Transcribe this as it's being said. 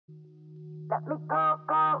Let me go,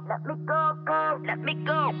 go, let me go, go, let me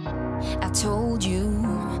go. I told you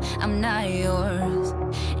I'm not yours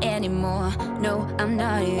anymore. No, I'm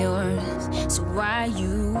not yours. So why are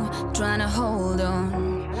you trying to hold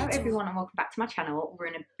on? Hello everyone and welcome back to my channel. We're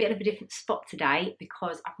in a bit of a different spot today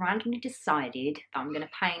because I've randomly decided that I'm going to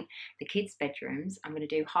paint the kids' bedrooms. I'm going to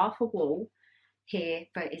do half a wall here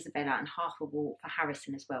for Isabella and half a wall for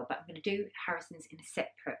Harrison as well, but I'm going to do Harrison's in a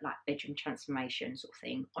separate like bedroom transformation sort of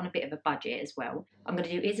thing on a bit of a budget as well. I'm going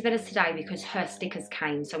to do Isabella's today because her stickers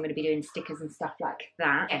came, so I'm going to be doing stickers and stuff like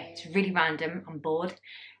that. Yeah, it's really random, I'm bored,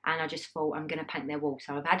 and I just thought I'm going to paint their wall.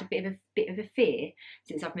 So I've had a bit of a fear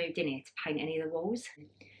since I've moved in here to paint any of the walls,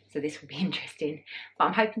 so this will be interesting, but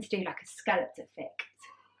I'm hoping to do like a scalloped effect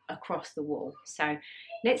across the wall. So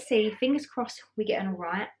let's see, fingers crossed we get an all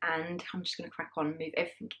right, and I'm just going to crack on, move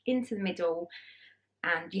everything into the middle,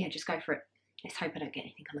 and yeah, just go for it. Let's hope I don't get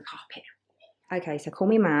anything on the carpet. Okay, so call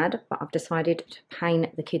me mad, but I've decided to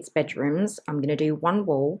paint the kids' bedrooms. I'm going to do one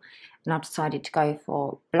wall, and I've decided to go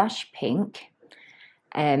for blush pink.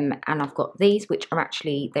 And I've got these, which are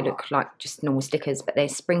actually, they look like just normal stickers, but they're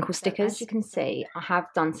sprinkle stickers. As you can see, I have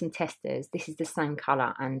done some testers. This is the same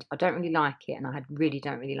colour, and I don't really like it, and I really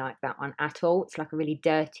don't really like that one at all. It's like a really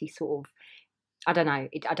dirty sort of, I don't know,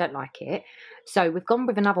 I don't like it. So we've gone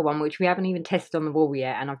with another one, which we haven't even tested on the wall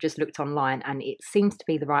yet, and I've just looked online, and it seems to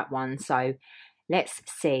be the right one. So let's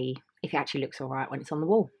see if it actually looks all right when it's on the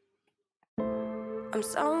wall. I'm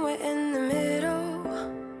somewhere in the middle,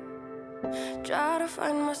 try to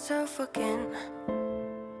find myself again,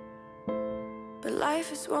 but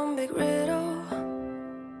life is one big riddle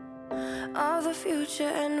of the future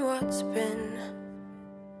and what's been.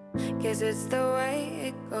 Guess it's the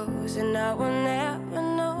way it goes, and I will never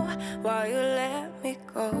know why you let me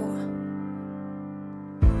go.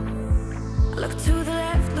 Look to the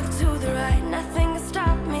left, look to the right, nothing can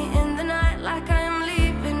stop me in the night, like I am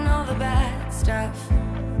leaving all the bad stuff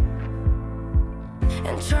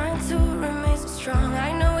and trying to remain so strong.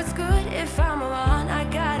 I know it's good if I'm alone. I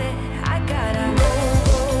got it, I gotta go,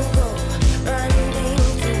 go, go, running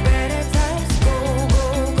to better times. Go,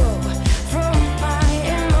 go, go, from my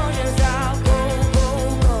emotions I'll go, go,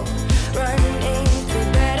 go, running to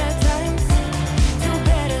better times, to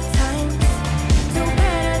better times, to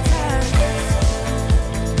better times,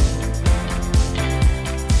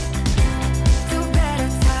 to better times, to better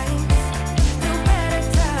times.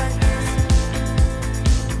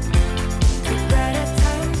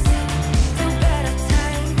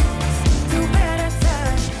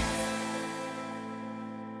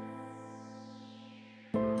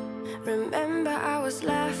 Remember I was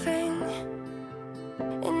laughing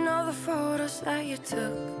in all the photos that you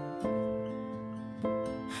took,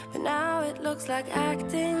 but now it looks like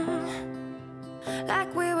acting,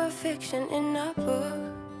 like we were fiction in a book.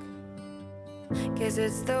 Guess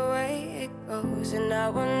it's the way it goes, and I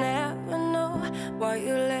will never know why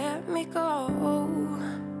you let me go.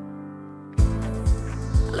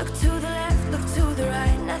 Look to the left, look to the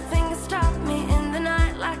right, nothing can stop me in the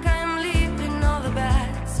night, like I am leaving all the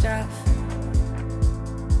bad stuff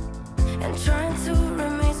and trying to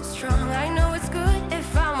remain so strong. I know it's good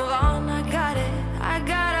if I'm alone. I got it, I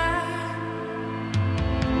gotta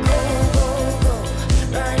go, go, go,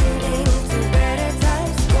 running to better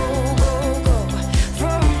times. Go, go, go,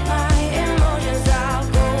 from my emotions I'll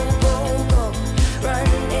go, go, go,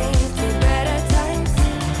 running to better times,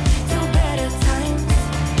 to better times,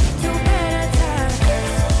 to better times,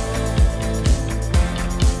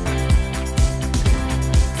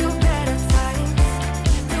 to better times,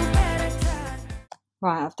 to better times.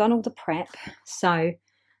 Right, I've done all the prep. So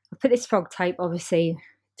I've put this frog tape, obviously,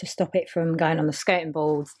 to stop it from going on the skirting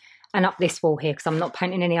boards and up this wall here, because I'm not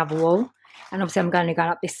painting any other wall. And obviously I'm going to go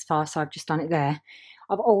up this far, so I've just done it there.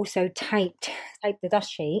 I've also taped the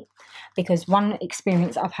dust sheet, because one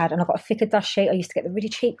experience I've had, and I've got a thicker dust sheet. I used to get the really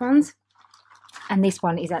cheap ones, and this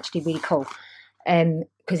one is actually really cool,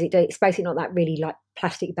 because it's basically not that really like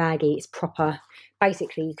plastic baggy. It's proper.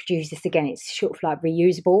 Basically, you could use this again. It's sort of like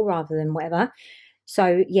reusable rather than whatever.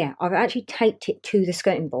 So yeah, I've actually taped it to the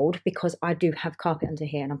skirting board because I do have carpet under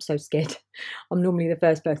here, and I'm so scared. I'm normally the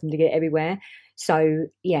first person to get everywhere. So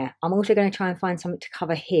yeah, I'm also going to try and find something to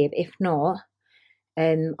cover here. But if not,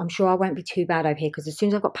 I'm sure I won't be too bad over here, because as soon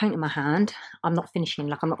as I've got paint in my hand, I'm not finishing.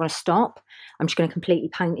 Like, I'm not going to stop. I'm just going to completely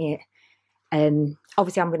paint it.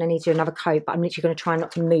 Obviously I'm going to need to do another coat, but I'm literally going to try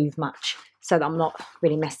not to move much so that I'm not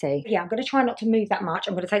really messy. Yeah, I'm going to try not to move that much.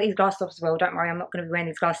 I'm going to take these glasses off as well. Don't worry, I'm not going to be wearing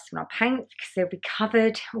these glasses when I paint, because they'll be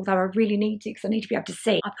covered, although I really need to, because I need to be able to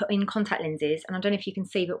see. I put in contact lenses, and I don't know if you can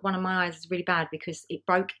see, but one of my eyes is really bad because it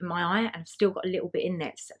broke in my eye, and I've still got a little bit in there.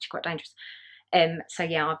 It's actually quite dangerous. So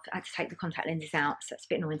yeah, I've had to take the contact lenses out, so it's a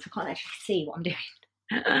bit annoying, so I can't actually see what I'm doing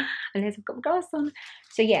unless I've got my glasses on.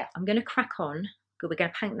 So yeah, I'm going to crack on. We're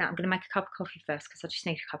going to paint that. I'm going to make a cup of coffee first because I just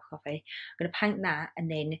need a cup of coffee. I'm going to paint that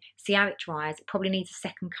and then see how it dries. It probably needs a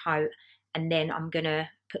second coat, and then I'm going to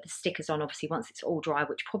put the stickers on, obviously, once it's all dry,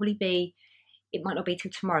 which probably be, it might not be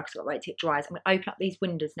till tomorrow because I've got to wait till it dries. I'm going to open up these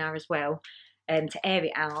windows now as well to air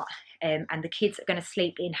it out. And the kids are going to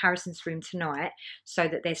sleep in Harrison's room tonight so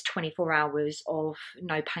that there's 24 hours of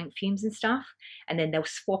no paint fumes and stuff. And then they'll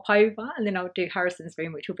swap over, and then I'll do Harrison's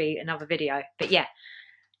room, which will be another video. But yeah.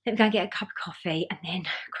 Let me go and get a cup of coffee and then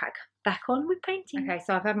crack back on with painting. Okay,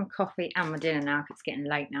 so I've had my coffee and my dinner now because it's getting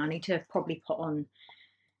late now. I need to probably put on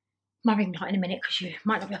my ring light in a minute because you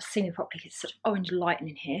might not be able to see me properly because it's such orange lighting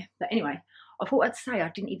in here. But anyway, I thought I'd say I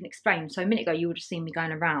didn't even explain. So a minute ago you would have seen me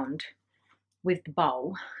going around with the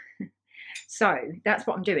bowl. So that's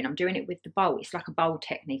what I'm doing. I'm doing it with the bowl. It's like a bowl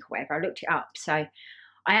technique or whatever. I looked it up. So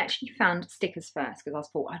I actually found stickers first because I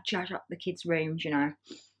thought I'd judge up the kids' rooms, you know.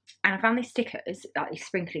 And I found these stickers, like these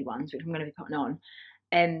sprinkly ones, which I'm going to be putting on.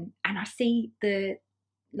 And I see the,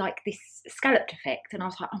 like this scalloped effect. And I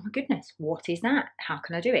was like, oh my goodness, what is that? How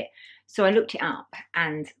can I do it? So I looked it up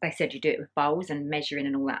and they said you do it with bowls and measuring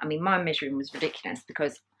and all that. I mean, my measuring was ridiculous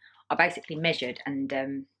because I basically measured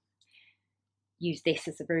and used this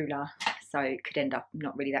as a ruler. So it could end up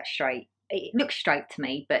not really that straight. It looks straight to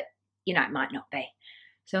me, but you know, it might not be.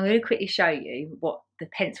 So I'm going to quickly show you what the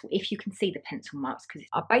pencil, if you can see the pencil marks, because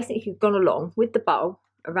I basically gone along with the bowl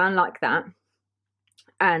around like that,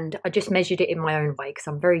 and I just measured it in my own way because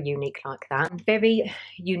I'm very unique like that. I'm very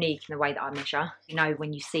unique in the way that I measure, you know,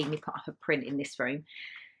 when you see me put up a print in this room.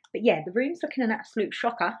 But yeah, the room's looking an absolute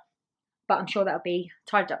shocker, but I'm sure that'll be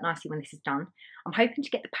tidied up nicely when this is done. I'm hoping to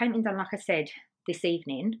get the painting done, like I said, this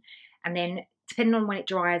evening, and then depending on when it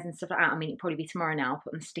dries and stuff like that, I mean, it'll probably be tomorrow now, I'll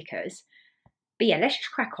put on the stickers. But yeah, let's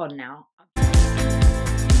just crack on now.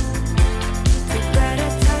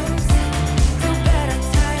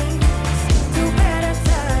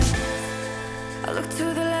 I look to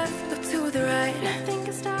the left, look to the right. Nothing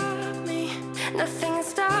can stop me. Nothing can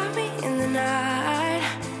stop me in the night.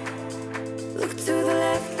 Look to the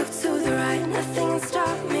left, look to the right. Nothing can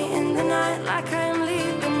stop me in the night. Like I am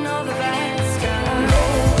leaving all the bad stuff. Go,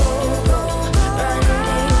 go, go,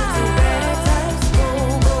 running to better times. Go,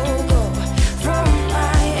 go, go, from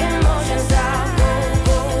my emotions out. Go,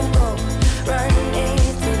 go, go, running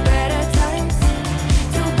to better times.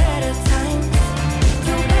 To better times.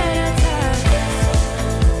 To better times. To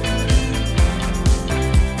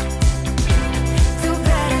better times. To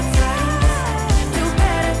better times. To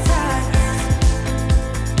better times.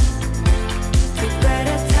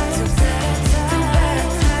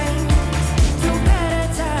 To better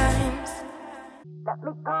times. Let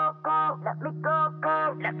me go, go, let me go,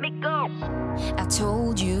 go, let me go. I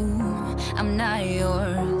told you I'm not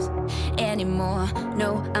yours anymore.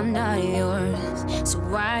 No, I'm not yours. So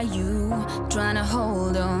why you trying to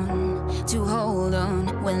hold on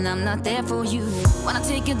when I'm not there for you? Wanna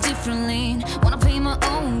take a different lane, wanna play my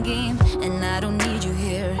own game, and I don't need you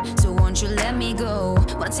here. So won't you let me go?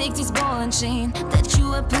 Wanna take this ball and chain that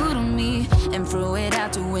you have put on me and throw it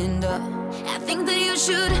out the window. I think that you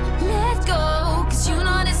should let go, cause you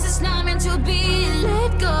know this is not meant to be.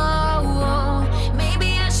 Let go.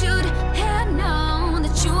 Maybe I should have known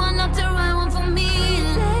that you are not the right one for me.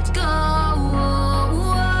 Let go.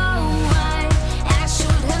 I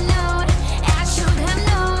should have known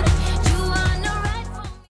you are not right for me.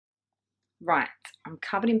 Right, I'm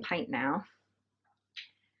covered in paint now.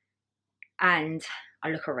 And I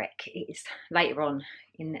look a wreck. It is later on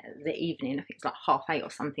in the evening. I think it's like 8:30 or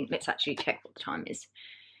something. Let's actually check what the time is.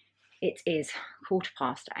 It is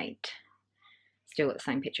 8:15. Still got the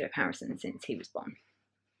same picture of Harrison since he was born.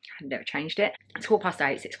 I've never changed it. It's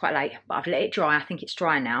 8:15, so it's quite late, but I've let it dry. I think it's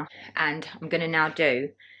dry now. And I'm going to now do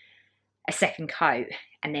a second coat,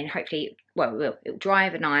 and then hopefully, well, it'll dry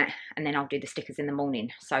overnight, and then I'll do the stickers in the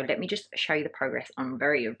morning. So let me just show you the progress. I'm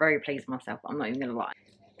very, very pleased with myself. I'm not even going to lie.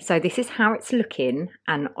 So this is how it's looking,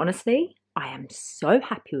 and honestly, I am so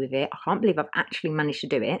happy with it. I can't believe I've actually managed to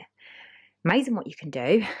do it. Amazing what you can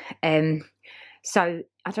do. So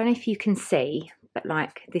I don't know if you can see, but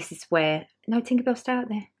like this is where, no, Tinkerbell, stay out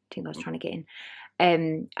there. Tinkerbell's trying to get in.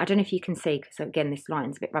 I don't know if you can see, because again, this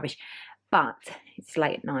line's a bit rubbish, but it's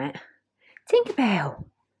late at night. Tinkerbell,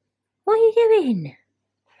 what are you doing?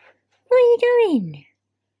 What are you doing?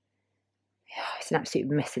 Oh, it's an absolute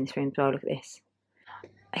mess in this room as well. Look at this.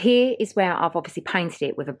 Here is where I've obviously painted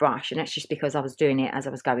it with a brush, and that's just because I was doing it as I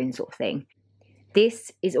was going, sort of thing.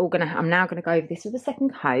 This is all gonna, I'm now gonna go over this with a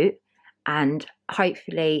second coat, and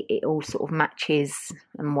hopefully it all sort of matches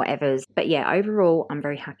and whatever's. But yeah, overall I'm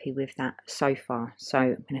very happy with that so far. So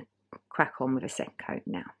I'm going to crack on with a second coat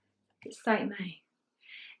now. It's so May.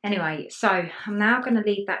 Anyway, so I'm now going to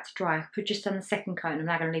leave that to dry. I put just on the second coat and I'm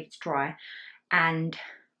now going to leave it to dry. And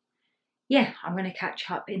yeah, I'm going to catch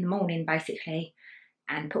up in the morning basically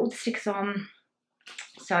and put all the stickers on.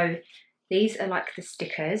 So these are like the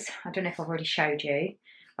stickers. I don't know if I've already showed you,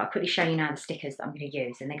 but I'll quickly show you now the stickers that I'm going to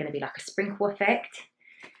use. And they're going to be like a sprinkle effect.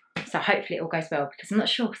 So hopefully it all goes well, because I'm not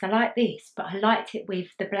sure, because I like this, but I liked it with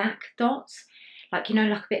the black dots. Like, you know,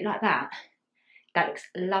 like a bit like that. That looks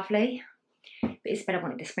lovely. But Isabella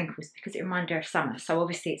wanted the sprinkles because it reminded her of summer. So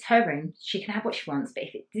obviously it's her room. She can have what she wants. But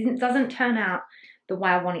if it doesn't turn out the way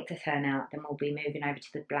I want it to turn out, then we'll be moving over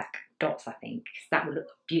to the black dots, I think. Because that would look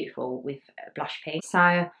beautiful with a blush pink.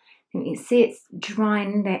 So you can see it's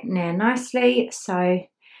drying there nicely. So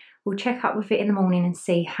we'll check up with it in the morning and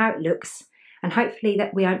see how it looks. And hopefully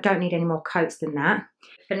that we don't need any more coats than that.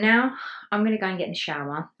 For now, I'm going to go and get in the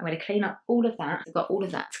shower. I'm going to clean up all of that. I've got all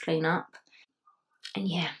of that to clean up. And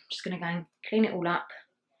yeah, I'm just going to go and clean it all up.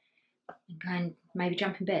 And go and maybe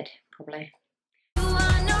jump in bed, probably. You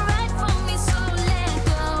are no right for me, so let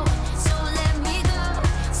go. So let me go.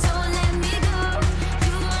 So let me go.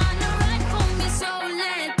 You are no right for me, so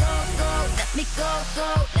let go. Let me go, go.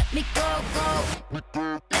 Let me go, go. Let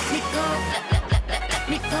me go. Let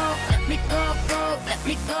me go. Let me go, go. Let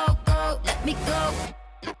me go, go. Let me go.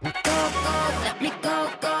 Go, go. Let me go,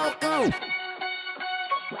 go, go.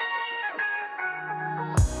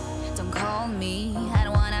 Don't call me, I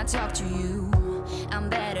don't wanna talk to you. I'm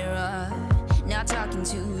better off not talking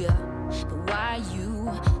to you. But why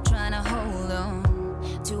you trying to hold on,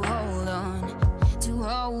 to hold on, to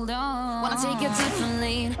hold on? Wanna take a different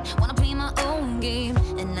lane, wanna play my own game,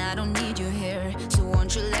 and I don't need you here, so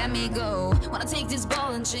won't you let me go? Wanna take this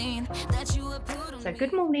ball and chain that you have put on. So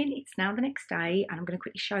good morning, it's now the next day, and I'm going to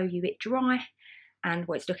quickly show you it dry and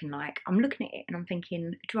what it's looking like. I'm looking at it and I'm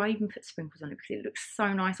thinking, do I even put sprinkles on it? Because it looks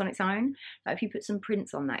so nice on its own. Like if you put some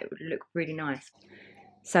prints on that, it would look really nice.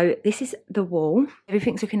 So this is the wall.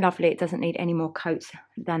 Everything's looking lovely. It doesn't need any more coats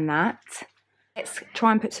than that. Let's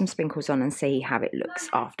try and put some sprinkles on and see how it looks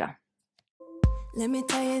after. Let me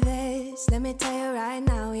tell you this, let me tell you right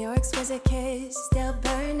now, your exquisite kiss still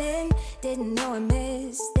burning. Didn't know I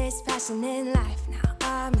missed this passion in life. Now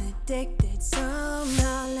I'm addicted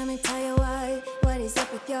somehow. Let me tell you what is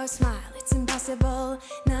up with your smile? It's impossible,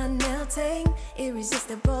 not melting,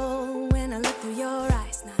 irresistible. When I look through your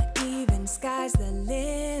eyes, not even sky's the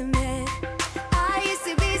limit. I used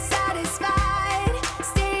to be satisfied,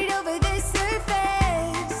 stayed over the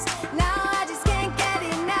surface. Now I just can't get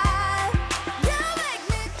enough. You make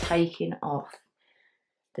me Taking off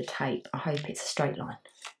the tape. I hope it's a straight line.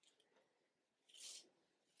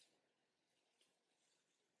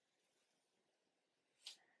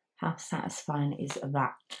 How satisfying is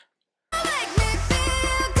that? make me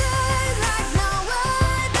feel good like no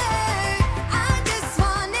other. I just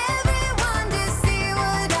want everyone to see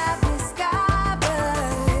what I've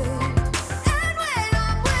discovered. And when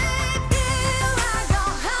I'm with you, I go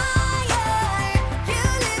higher. You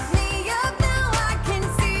lift me up, now I can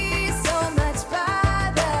see so much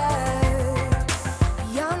farther.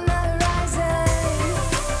 Beyond the horizon.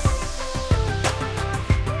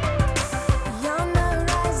 Beyond the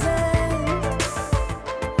horizon.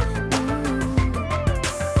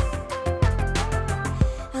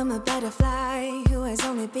 I'm a butterfly who has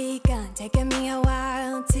only begun, taking me a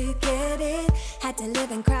while to get it. Had to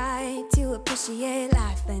live and cry to appreciate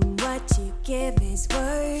life, and what you give is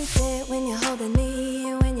worth it. When you're holding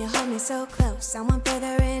me, when you hold me so close, I want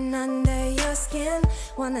further in under your skin.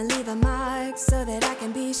 Wanna leave a mark so that I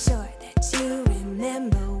can be sure that you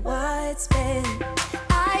remember what's been.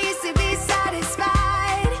 I used to be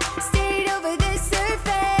satisfied, stayed over the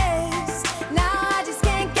surface. Now I just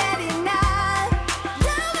can't get enough.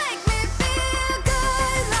 You make me feel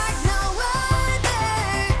good like no other.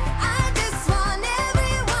 I just want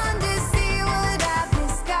everyone to see what I've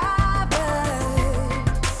discovered.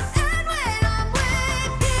 And when I'm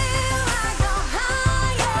with you, I go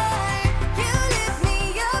higher. You lift me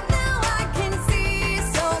up, now I can see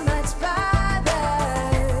so much farther.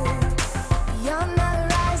 Beyond the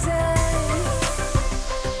horizon.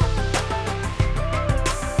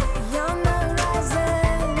 Beyond the horizon.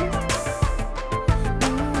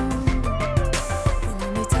 And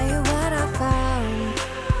let me tell you what I found.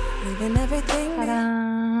 Leaving everything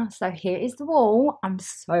Ta-da! So here is the wall. I'm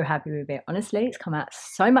so happy with it. Honestly, it's come out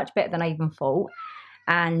so much better than I even thought.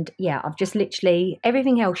 And yeah, I've just literally,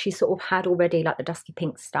 everything else she sort of had already, like the dusty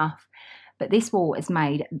pink stuff. But this wall has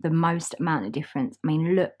made the most amount of difference. I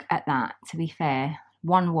mean, look at that, to be fair.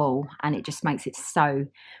 One wall and it just makes it so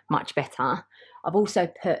much better. I've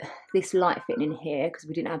also put this light fitting in here because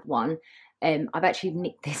we didn't have one. I've actually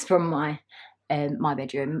nicked this from my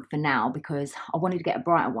bedroom for now because I wanted to get a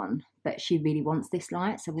brighter one, but she really wants this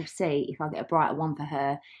light, so we'll see if I get a brighter one for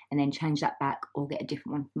her and then change that back or get a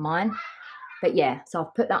different one for mine. But yeah, so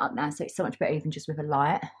I've put that up now, so it's so much better even just with a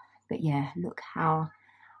light. But yeah, look how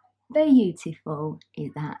beautiful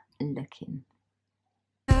is that looking.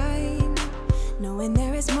 Knowing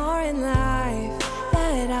there is more in life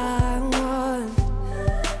that I